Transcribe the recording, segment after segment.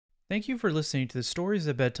Thank you for listening to the Stories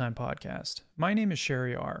at Bedtime podcast. My name is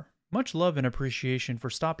Sherry R. Much love and appreciation for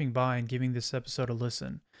stopping by and giving this episode a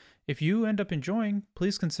listen. If you end up enjoying,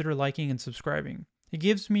 please consider liking and subscribing. It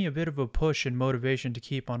gives me a bit of a push and motivation to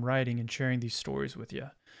keep on writing and sharing these stories with you.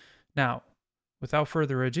 Now, without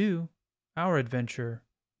further ado,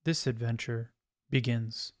 this adventure,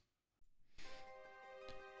 begins.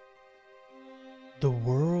 The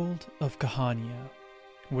world of Kahania,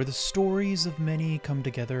 where the stories of many come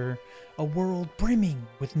together, a world brimming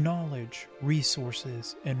with knowledge,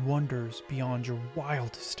 resources, and wonders beyond your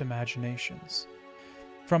wildest imaginations.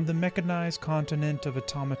 From the mechanized continent of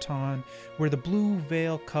Automaton, where the Blue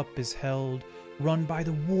Veil Cup is held, run by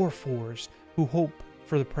the Warforged who hope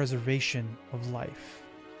for the preservation of life.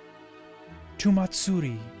 To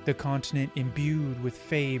Matsuri, the continent imbued with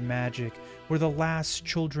fey magic, where the last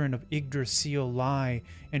children of Yggdrasil lie,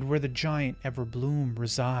 and where the giant Everbloom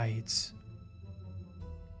resides.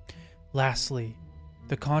 Lastly,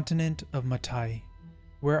 the continent of Matai,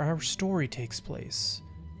 where our story takes place.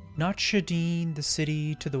 Not Shadeen, the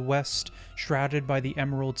city to the west, shrouded by the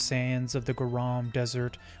emerald sands of the Garam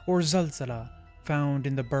Desert, or Zalzala, found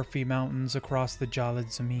in the Burfi Mountains across the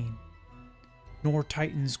Jalad Zamin. Nor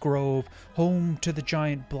Titan's Grove, home to the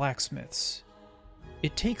giant blacksmiths.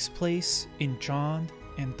 It takes place in Chand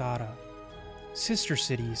and Tara, sister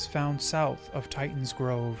cities found south of Titan's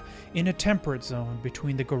Grove, in a temperate zone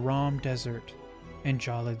between the Garam Desert and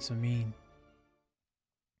Jalad Zamin.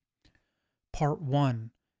 Part 1.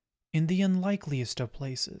 In the Unlikeliest of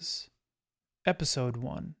Places. Episode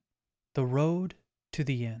 1. The Road to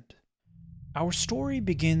the End. Our story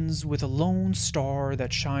begins with a lone star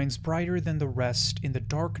that shines brighter than the rest in the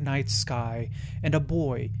dark night sky, and a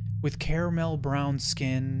boy with caramel brown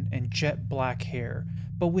skin and jet black hair,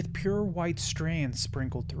 but with pure white strands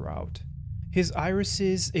sprinkled throughout. His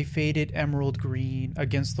irises, a faded emerald green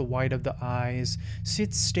against the white of the eyes,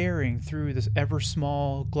 sits staring through the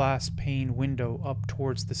ever-small glass-pane window up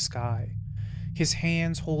towards the sky. His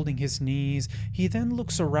hands holding his knees, he then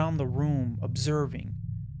looks around the room, observing.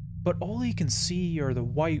 But all he can see are the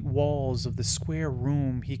white walls of the square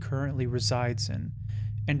room he currently resides in,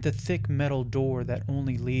 and the thick metal door that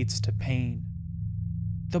only leads to pain.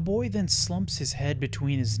 The boy then slumps his head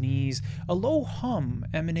between his knees, a low hum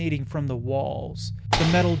emanating from the walls. The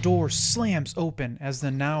metal door slams open as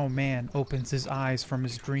the now man opens his eyes from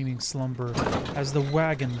his dreaming slumber as the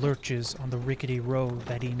wagon lurches on the rickety road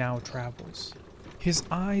that he now travels. His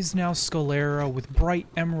eyes now sclera with bright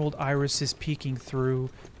emerald irises peeking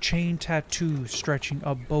through, chain tattoos stretching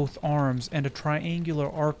up both arms, and a triangular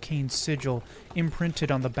arcane sigil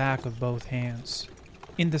imprinted on the back of both hands.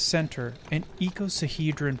 In the center, an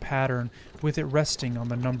icosahedron pattern with it resting on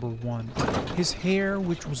the number 1. His hair,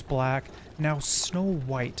 which was black, now snow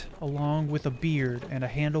white, along with a beard and a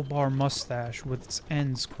handlebar mustache with its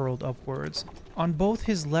ends curled upwards. On both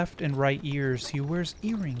his left and right ears he wears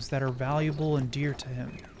earrings that are valuable and dear to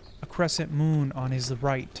him, a crescent moon on his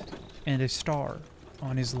right and a star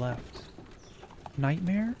on his left.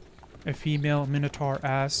 Nightmare? A female minotaur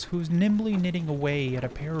asks, who's nimbly knitting away at a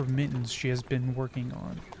pair of mittens she has been working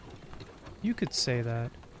on. You could say that.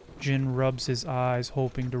 Djinn rubs his eyes,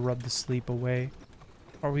 hoping to rub the sleep away.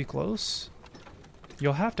 Are we close?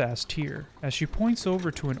 You'll have to ask Tyr, as she points over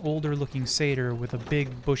to an older-looking satyr with a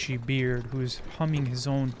big, bushy beard who is humming his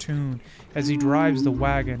own tune as he drives the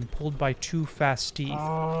wagon pulled by 2 fast teeth,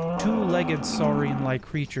 2-legged saurian-like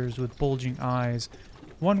creatures with bulging eyes,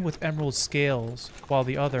 one with emerald scales, while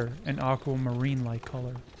the other an aquamarine-like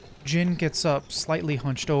color. Djinn gets up, slightly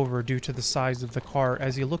hunched over due to the size of the cart,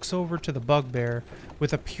 as he looks over to the bugbear,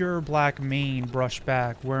 with a pure black mane brushed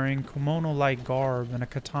back, wearing kimono-like garb and a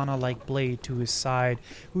katana-like blade to his side,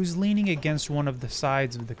 who's leaning against one of the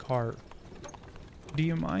sides of the cart. Do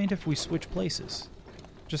you mind if we switch places?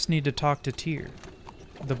 Just need to talk to Tyr.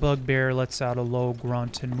 The bugbear lets out a low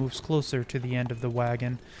grunt and moves closer to the end of the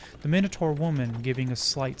wagon, the minotaur woman giving a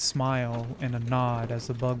slight smile and a nod as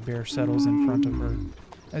the bugbear settles in front of her.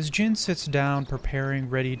 As Djinn sits down, preparing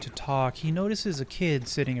ready to talk, he notices a kid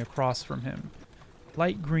sitting across from him.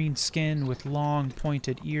 Light green skin with long,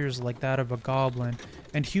 pointed ears like that of a goblin,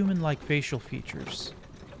 and human-like facial features.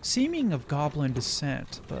 Seeming of goblin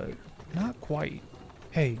descent, but not quite.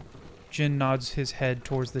 Hey, Djinn nods his head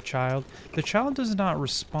towards the child. The child does not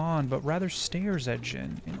respond, but rather stares at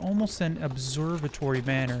Djinn in almost an observatory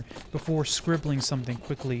manner before scribbling something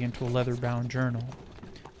quickly into a leather-bound journal.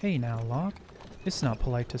 Hey now, Locke. It's not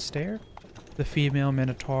polite to stare. The female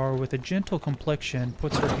minotaur with a gentle complexion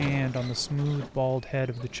puts her hand on the smooth, bald head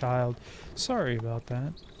of the child. Sorry about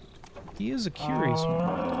that. He is a curious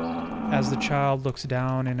one. As the child looks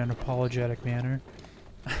down in an apologetic manner.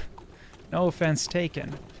 No offense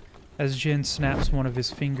taken. As Djinn snaps one of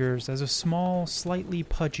his fingers as a small, slightly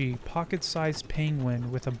pudgy, pocket-sized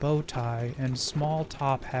penguin with a bow tie and small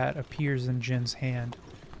top hat appears in Djinn's hand.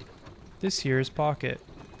 This here is Pocket.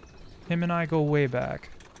 Him and I go way back.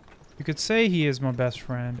 You could say he is my best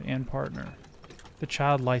friend and partner. The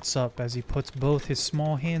child lights up as he puts both his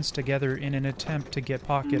small hands together in an attempt to get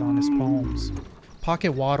Pocket on his palms.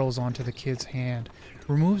 Pocket waddles onto the kid's hand,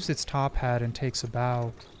 removes its top hat, and takes a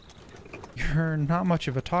bow. You're not much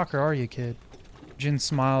of a talker, are you, kid? Djinn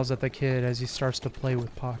smiles at the kid as he starts to play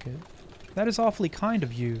with Pocket. That is awfully kind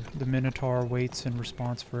of you. The Minotaur waits in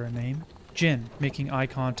response for a name. Djinn, making eye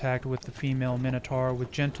contact with the female Minotaur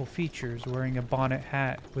with gentle features, wearing a bonnet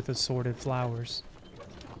hat with assorted flowers.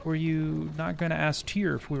 Were you not going to ask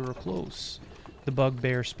Tyr if we were close? The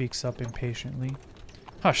bugbear speaks up impatiently.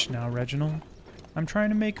 Hush now, Reginald. I'm trying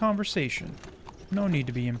to make conversation. No need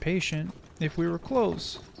to be impatient. If we were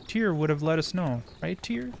close, Tyr would have let us know. Right,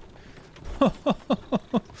 Tyr?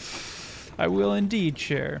 I will indeed,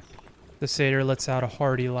 Cher. The satyr lets out a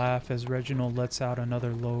hearty laugh as Reginald lets out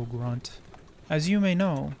another low grunt. As you may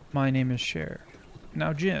know, my name is Cher.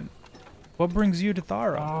 Now, Djinn, what brings you to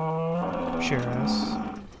Thara? Cher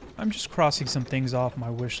asks. I'm just crossing some things off my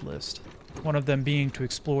wish list. One of them being to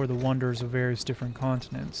explore the wonders of various different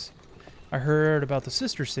continents. I heard about the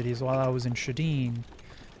sister cities while I was in Shadeen.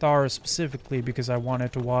 Thara specifically because I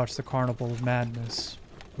wanted to watch the Carnival of Madness.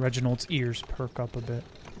 Reginald's ears perk up a bit.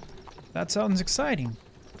 That sounds exciting.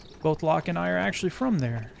 Both Locke and I are actually from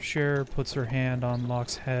there. Cher puts her hand on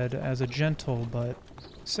Locke's head as a gentle but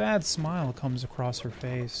sad smile comes across her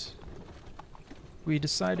face. We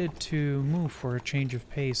decided to move for a change of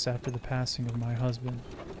pace after the passing of my husband.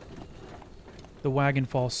 The wagon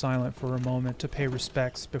falls silent for a moment to pay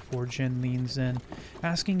respects before Djinn leans in,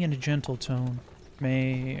 asking in a gentle tone,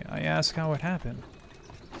 May I ask how it happened?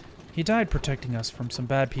 He died protecting us from some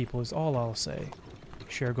bad people is all I'll say.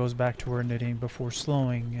 Cher goes back to her knitting before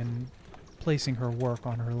slowing and placing her work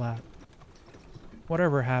on her lap.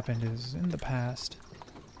 Whatever happened is in the past.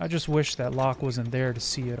 I just wish that Locke wasn't there to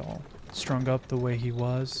see it all, strung up the way he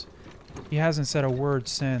was. He hasn't said a word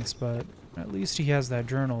since, but at least he has that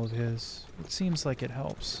journal of his. It seems like it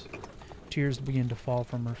helps. Tears begin to fall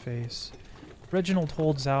from her face. Reginald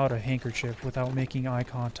holds out a handkerchief without making eye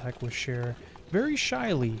contact with Cher, very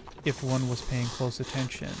shyly if one was paying close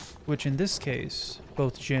attention, which in this case,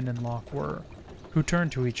 both Djinn and Locke were, who turn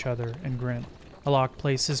to each other and grin. Locke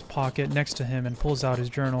places Pocket next to him and pulls out his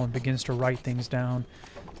journal and begins to write things down.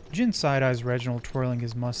 Djinn side-eyes Reginald twirling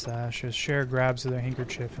his mustache as Cher grabs the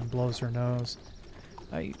handkerchief and blows her nose.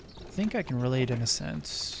 I think I can relate in a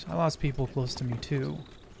sense. I lost people close to me too.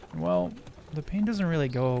 Well, the pain doesn't really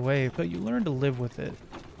go away, but you learn to live with it,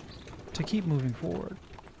 to keep moving forward.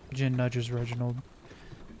 Djinn nudges Reginald.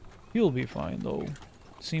 He'll be fine, though.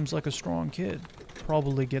 Seems like a strong kid.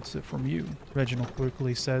 Probably gets it from you, Reginald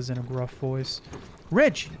quickly says in a gruff voice.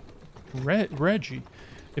 Reggie! Reggie?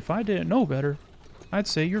 If I didn't know better, I'd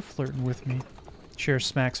say you're flirting with me. Cher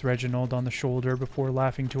smacks Reginald on the shoulder before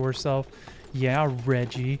laughing to herself. Yeah,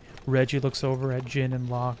 Reggie. Reggie looks over at Djinn and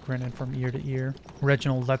Locke, grinning from ear to ear.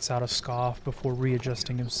 Reginald lets out a scoff before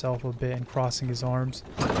readjusting himself a bit and crossing his arms.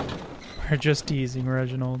 We're just teasing,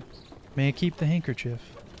 Reginald. May I keep the handkerchief?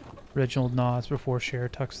 Reginald nods before Cher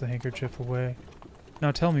tucks the handkerchief away.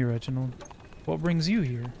 Now tell me, Reginald, what brings you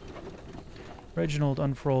here? Reginald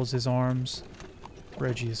unfurls his arms.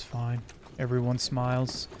 Reggie is fine. Everyone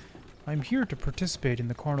smiles. I'm here to participate in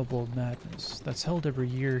the Carnival of Madness that's held every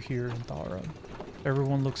year here in Thara.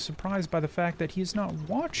 Everyone looks surprised by the fact that he is not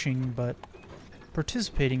watching, but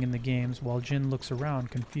participating in the games while Djinn looks around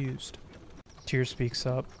confused. Tyr speaks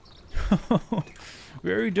up.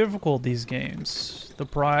 Very difficult, these games. The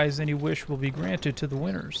prize any wish will be granted to the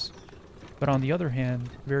winners. But on the other hand,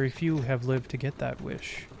 very few have lived to get that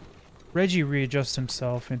wish. Reggie readjusts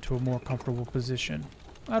himself into a more comfortable position.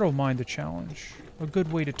 I don't mind the challenge. A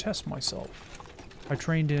good way to test myself. I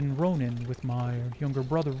trained in Ronin with my younger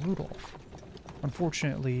brother Rudolph.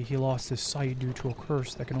 Unfortunately, he lost his sight due to a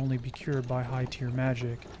curse that can only be cured by high-tier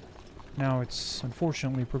magic. Now it's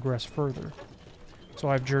unfortunately progressed further. So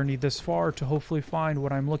I've journeyed this far to hopefully find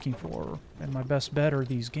what I'm looking for, and my best bet are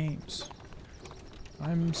these games.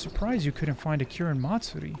 I'm surprised you couldn't find a cure in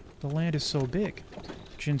Matsuri. The land is so big.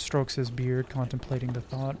 Djinn strokes his beard, contemplating the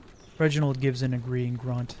thought. Reginald gives an agreeing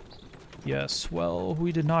grunt. Yes, well,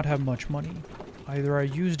 we did not have much money. Either I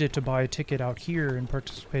used it to buy a ticket out here and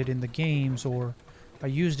participate in the games, or I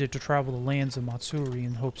used it to travel the lands of Matsuri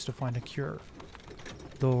in hopes to find a cure.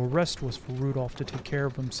 The rest was for Rudolph to take care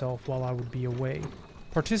of himself while I would be away.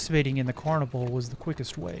 Participating in the carnival was the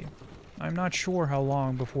quickest way. I'm not sure how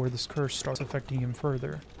long before this curse starts affecting him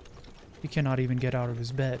further. He cannot even get out of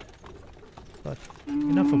his bed. But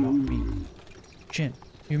enough about me. Djinn,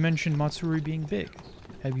 you mentioned Matsuri being big.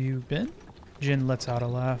 Have you been? Djinn lets out a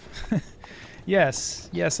laugh. Yes,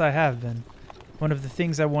 I have been. One of the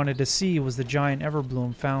things I wanted to see was the giant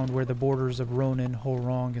everbloom found where the borders of Ronin,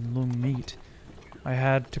 Horong, and Lung meet. I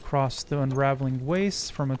had to cross the unraveling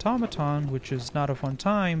wastes from Automaton, which is not a fun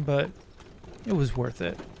time, but it was worth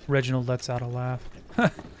it. Reginald lets out a laugh.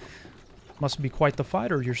 Must be quite the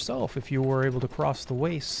fighter yourself if you were able to cross the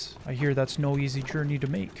wastes. I hear that's no easy journey to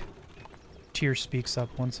make. Tyr speaks up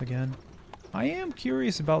once again. I am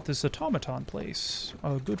curious about this Automaton place.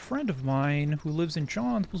 A good friend of mine who lives in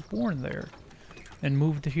John was born there and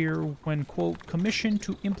moved here when, quote, commissioned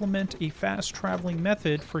to implement a fast-traveling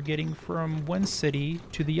method for getting from one city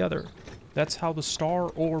to the other. That's how the Star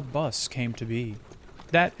or Bus came to be.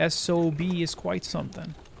 That SOB is quite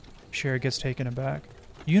something. Cher gets taken aback.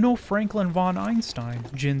 You know Franklin von Einstein?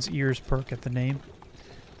 Jinn's ears perk at the name.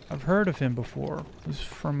 I've heard of him before. It was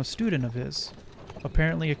from a student of his.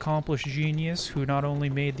 Apparently accomplished genius who not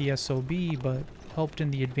only made the SOB, but helped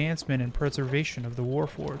in the advancement and preservation of the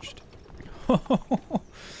Warforged.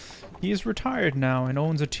 He is retired now and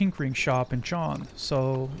owns a tinkering shop in John,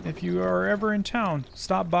 so if you are ever in town,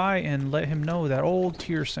 stop by and let him know that old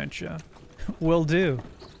Tyr sent you. Will do.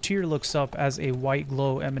 Tyr looks up as a white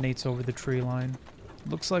glow emanates over the tree line.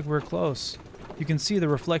 Looks like we're close. You can see the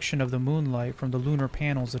reflection of the moonlight from the lunar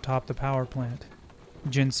panels atop the power plant.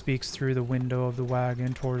 Djinn speaks through the window of the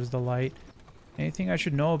wagon towards the light. Anything I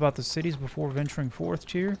should know about the cities before venturing forth,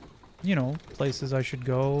 Tyr? You know, places I should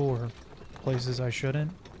go or places I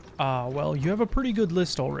shouldn't. Well, you have a pretty good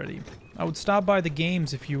list already. I would stop by the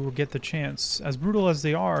games if you will get the chance. As brutal as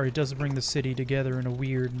they are, it does bring the city together in a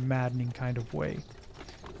weird, maddening kind of way.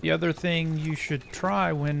 The other thing you should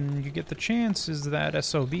try when you get the chance is that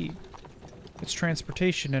SOB. It's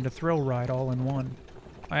transportation and a thrill ride all in one.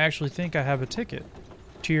 I actually think I have a ticket.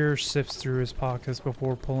 Tyr sifts through his pockets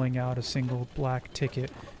before pulling out a single black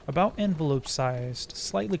ticket, about envelope-sized,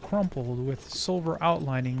 slightly crumpled, with silver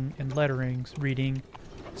outlining and lettering reading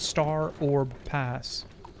Star Orb Pass,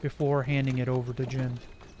 before handing it over to Djinn.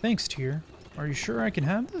 Thanks, Tyr. Are you sure I can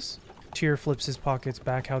have this? Tyr flips his pockets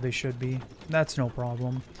back how they should be. That's no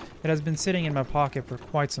problem. It has been sitting in my pocket for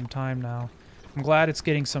quite some time now. I'm glad it's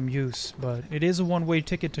getting some use, but it is a one-way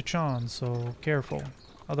ticket to Chan, so careful.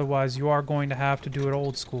 Otherwise, you are going to have to do it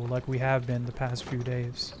old school like we have been the past few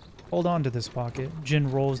days. Hold on to this pocket. Djinn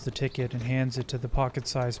rolls the ticket and hands it to the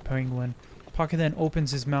pocket-sized penguin. Pocket then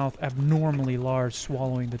opens his mouth abnormally large,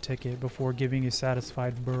 swallowing the ticket before giving a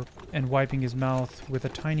satisfied burp and wiping his mouth with a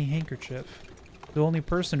tiny handkerchief. The only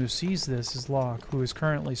person who sees this is Locke, who is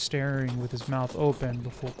currently staring with his mouth open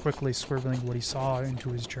before quickly scribbling what he saw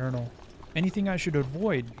into his journal. Anything I should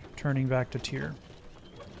avoid? Turning back to Tyr.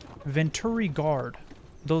 Venturi Guard.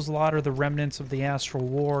 Those lot are the remnants of the Astral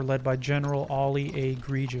War led by General Ollie A.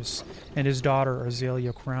 Egregious and his daughter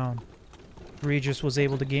Azalea Crown. Egregious was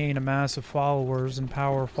able to gain a mass of followers and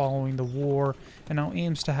power following the war and now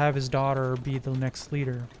aims to have his daughter be the next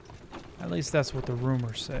leader. At least that's what the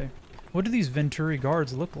rumors say. What do these Venturi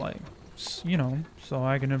Guards look like? You know, so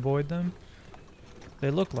I can avoid them?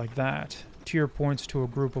 They look like that. Tyr points to a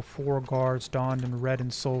group of 4 guards donned in red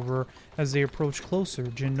and silver. As they approach closer,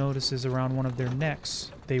 Djinn notices around one of their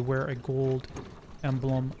necks they wear a gold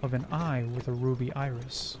emblem of an eye with a ruby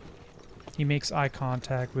iris. He makes eye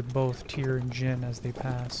contact with both Tyr and Djinn as they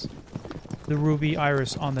pass. The ruby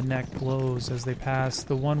iris on the neck glows as they pass.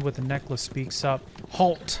 The one with the necklace speaks up.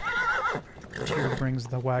 Halt! Tyr brings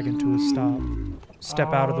the wagon to a stop.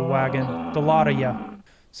 Step out of the wagon. The lot of ya!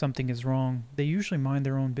 Something is wrong. They usually mind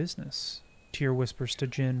their own business. Tyr whispers to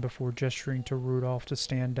Djinn before gesturing to Rudolph to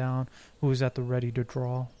stand down, who is at the ready to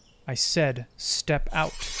draw. I said, step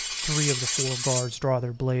out. 3 of the 4 guards draw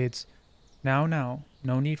their blades. Now,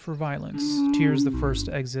 no need for violence. Tyr's the first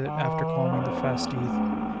to exit after calming the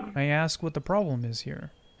Fastith. May I ask what the problem is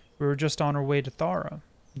here? We were just on our way to Thara.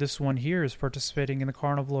 This one here is participating in the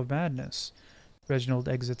Carnival of Madness. Reginald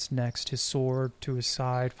exits next, his sword to his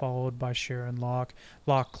side, followed by Cher and Locke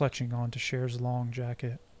clutching onto Cher's long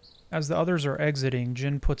jacket. As the others are exiting,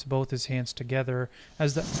 Djinn puts both his hands together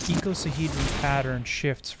as the icosahedron pattern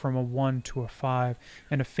shifts from a 1 to a 5,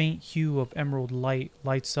 and a faint hue of emerald light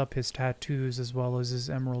lights up his tattoos as well as his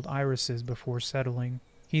emerald irises before settling.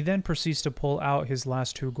 He then proceeds to pull out his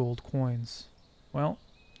last 2 gold coins. Well,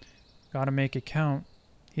 gotta make it count.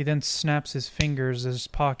 He then snaps his fingers as his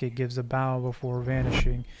pocket gives a bow before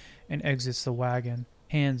vanishing and exits the wagon,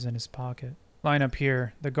 hands in his pocket. Line up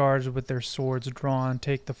here. The guards with their swords drawn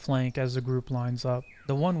take the flank as the group lines up.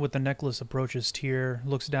 The one with the necklace approaches Tyr,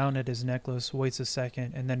 looks down at his necklace, waits a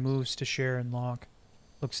second, and then moves to Cher and Locke.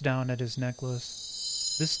 Looks down at his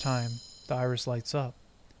necklace. This time, the iris lights up,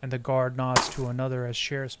 and the guard nods to another as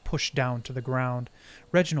Cher is pushed down to the ground.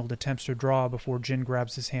 Reginald attempts to draw before Djinn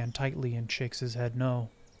grabs his hand tightly and shakes his head no.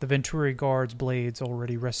 The Venturi guard's blades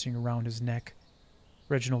already resting around his neck.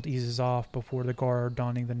 Reginald eases off before the guard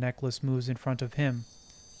donning the necklace moves in front of him.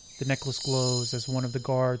 The necklace glows as one of the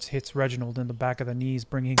guards hits Reginald in the back of the knees,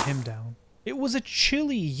 bringing him down. "It was a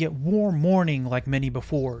chilly yet warm morning like many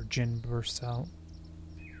before," Djinn bursts out.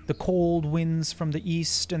 The cold winds from the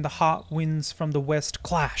east and the hot winds from the west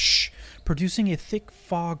clash, producing a thick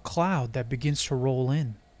fog cloud that begins to roll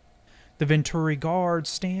in. The Venturi guards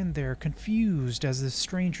stand there confused as the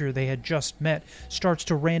stranger they had just met starts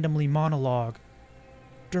to randomly monologue.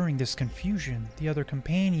 During this confusion, the other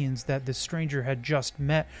companions that the stranger had just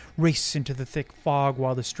met race into the thick fog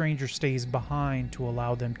while the stranger stays behind to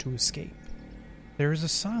allow them to escape. There is a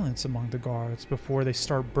silence among the guards before they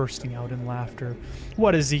start bursting out in laughter.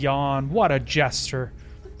 "What is he on? What a jester!"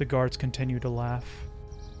 The guards continue to laugh.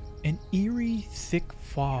 An eerie, thick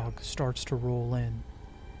fog starts to roll in.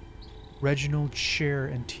 Reginald, Cher,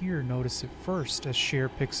 and Tyr notice it first as Cher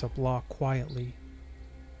picks up Locke quietly.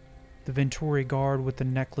 The Venturi guard with the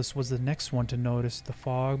necklace was the next one to notice the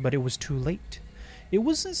fog, but it was too late. It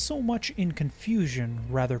wasn't so much in confusion,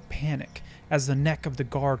 rather panic, as the neck of the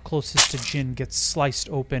guard closest to Djinn gets sliced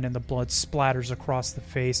open and the blood splatters across the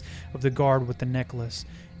face of the guard with the necklace,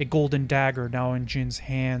 a golden dagger now in Djinn's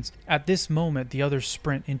hands. At this moment, the others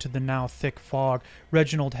sprint into the now thick fog,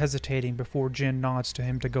 Reginald hesitating before Djinn nods to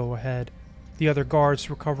him to go ahead. The other guards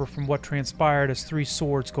recover from what transpired as 3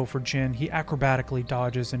 swords go for Djinn. He acrobatically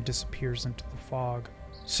dodges and disappears into the fog.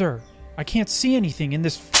 "Sir, I can't see anything in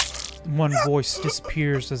this One voice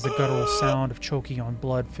disappears as the guttural sound of choking on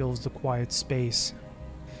blood fills the quiet space.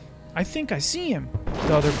 "I think I see him!"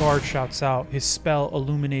 The other guard shouts out, his spell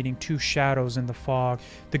illuminating 2 shadows in the fog.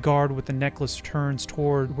 The guard with the necklace turns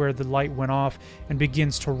toward where the light went off and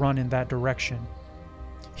begins to run in that direction.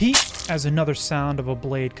 As another sound of a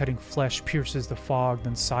blade cutting flesh pierces the fog,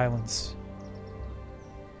 then silence.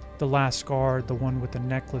 The last guard, the one with the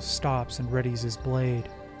necklace, stops and readies his blade.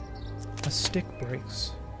 A stick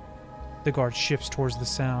breaks. The guard shifts towards the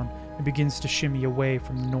sound and begins to shimmy away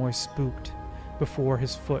from the noise spooked before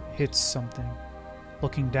his foot hits something.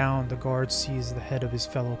 Looking down, the guard sees the head of his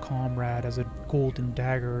fellow comrade as a golden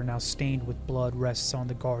dagger, now stained with blood, rests on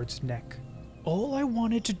the guard's neck. All I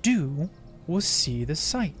wanted to do was see the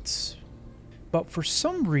sights. But for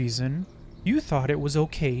some reason, you thought it was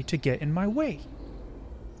okay to get in my way.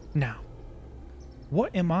 Now,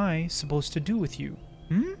 what am I supposed to do with you?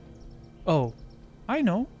 Oh, I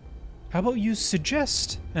know. How about you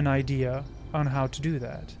suggest an idea on how to do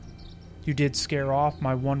that? You did scare off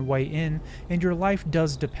my one way in, and your life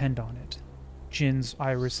does depend on it. Djinn's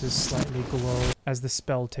irises slightly glow as the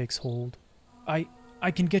spell takes hold. I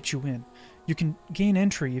can get you in. You can gain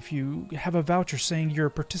entry if you have a voucher saying you're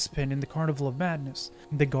a participant in the Carnival of Madness.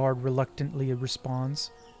 The guard reluctantly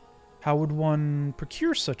responds. How would one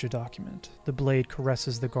procure such a document? The blade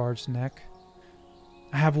caresses the guard's neck.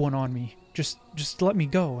 I have one on me. Just let me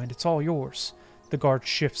go, and it's all yours. The guard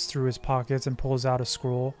shifts through his pockets and pulls out a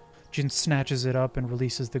scroll. Djinn snatches it up and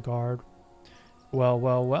releases the guard.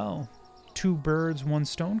 Well. 2 birds, 1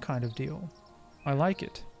 stone kind of deal. I like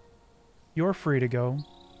it. You're free to go,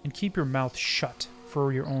 and keep your mouth shut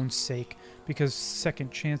for your own sake, because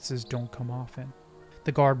second chances don't come often.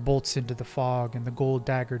 The guard bolts into the fog, and the gold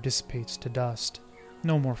dagger dissipates to dust.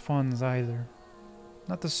 No more funds either.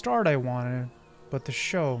 Not the start I wanted, but the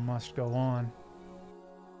show must go on.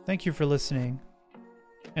 Thank you for listening,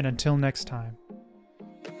 and until next time.